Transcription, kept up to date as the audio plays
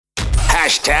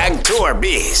Hashtag Tour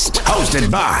Beast, hosted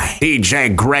by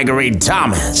DJ Gregory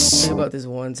Thomas. Think about this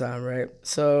one time, right?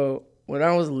 So when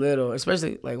I was little,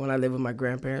 especially like when I lived with my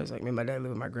grandparents, like me and my dad lived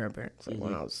with my grandparents, like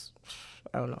when I was,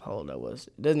 I don't know how old I was.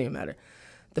 It doesn't even matter.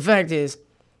 The fact is,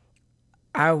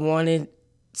 I wanted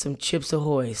some Chips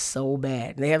Ahoy so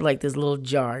bad. And they have like this little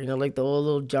jar, you know, like the old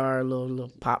little jar, little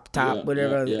pop top,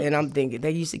 whatever. Yeah. And I'm thinking, they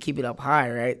used to keep it up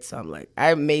high, right? So I'm like,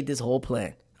 I made this whole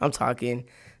plan. I'm talking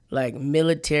like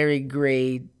military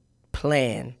grade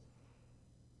plan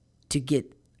to get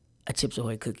a Chips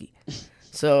Ahoy cookie.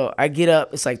 So I get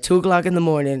up, it's like 2 o'clock in the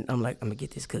morning. I'm like, I'm gonna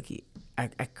get this cookie. I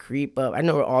creep up. I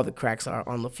know where all the cracks are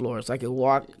on the floor. So I can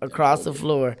walk across the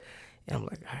floor and I'm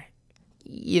like, all right.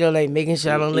 You know, like making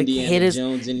sure I don't like hit us.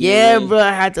 Yeah, bro.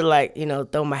 I had to like, you know,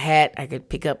 throw my hat. I could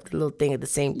pick up the little thing at the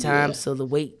same time so the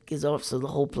weight is off so the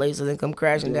whole place doesn't come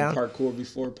crashing down. Parkour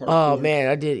before parkour. Oh, man,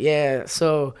 I did, yeah.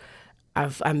 So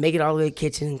I make it all the way to the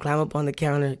kitchen, climb up on the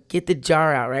counter, get the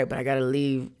jar out, right? But I got to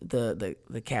leave the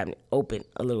cabinet open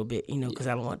a little bit, you know, because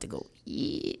I don't want it to go,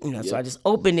 you know. So I just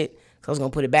opened it because I was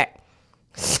going to put it back.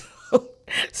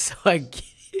 So I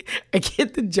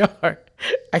get the jar.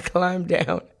 I climb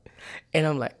down. And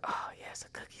I'm like, oh, yeah, it's a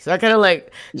cookie. So I kind of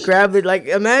like grabbed it. Like,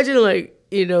 imagine like,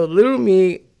 you know, little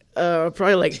me,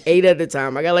 probably like 8 at the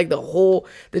time. I got like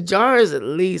the jar is at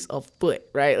least a foot,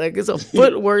 right? Like it's a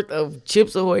foot worth of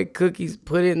Chips Ahoy cookies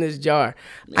put in this jar.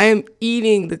 I am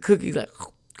eating the cookies like,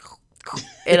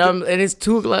 and it's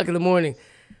 2 o'clock in the morning.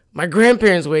 My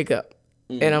grandparents wake up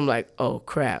and I'm like, oh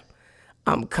crap,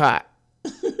 I'm caught.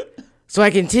 So I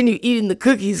continue eating the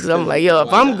cookies because I'm like, yo,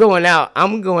 if I'm going out,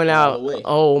 I'm going out.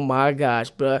 Oh, my gosh,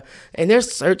 bro. And they're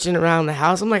searching around the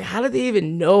house. I'm like, how did they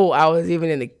even know I was even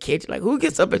in the kitchen? Like, who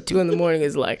gets up at 2 in the morning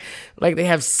is like they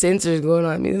have sensors going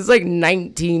on. I mean, it's like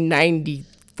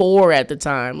 1994 at the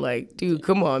time. Like, dude,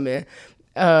 come on, man.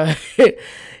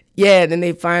 Yeah, then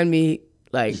they find me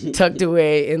like tucked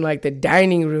away in like the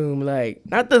dining room, like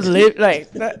not the live, like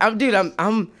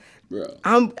I'm. Bro.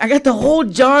 I got the whole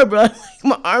jar, bro.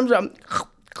 My arms are.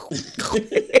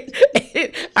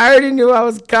 I already knew I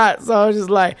was caught, so I was just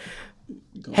like,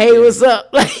 "Hey, what's up?"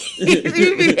 Like,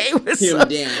 hey, what's up?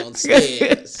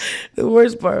 Downstairs. The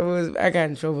worst part was I got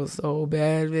in trouble so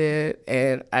bad, man,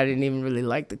 and I didn't even really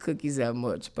like the cookies that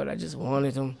much, but I just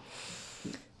wanted them.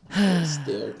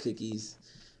 Stale cookies.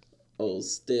 Old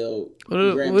stale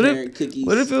grandparent cookies.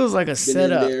 What if it was like a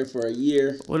setup? Been in there for a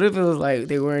year. What if it was like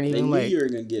they weren't even like? They knew you were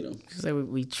gonna get them. Just like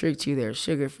we tricked you. They're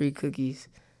sugar-free cookies.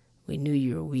 We knew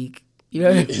you were weak. You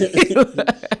know what I mean?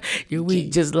 You're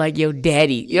weak, just like your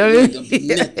daddy. You know what I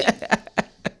mean?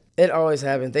 It always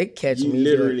happens. They catch me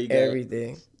doing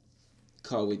everything.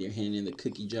 Caught with your hand in the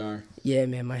cookie jar. Yeah,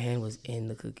 man, my hand was in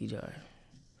the cookie jar.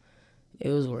 It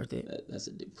was worth it. That's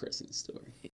a depressing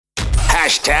story.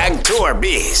 Hashtag Tour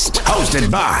Beast, hosted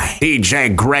by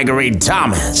DJ Gregory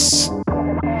Thomas.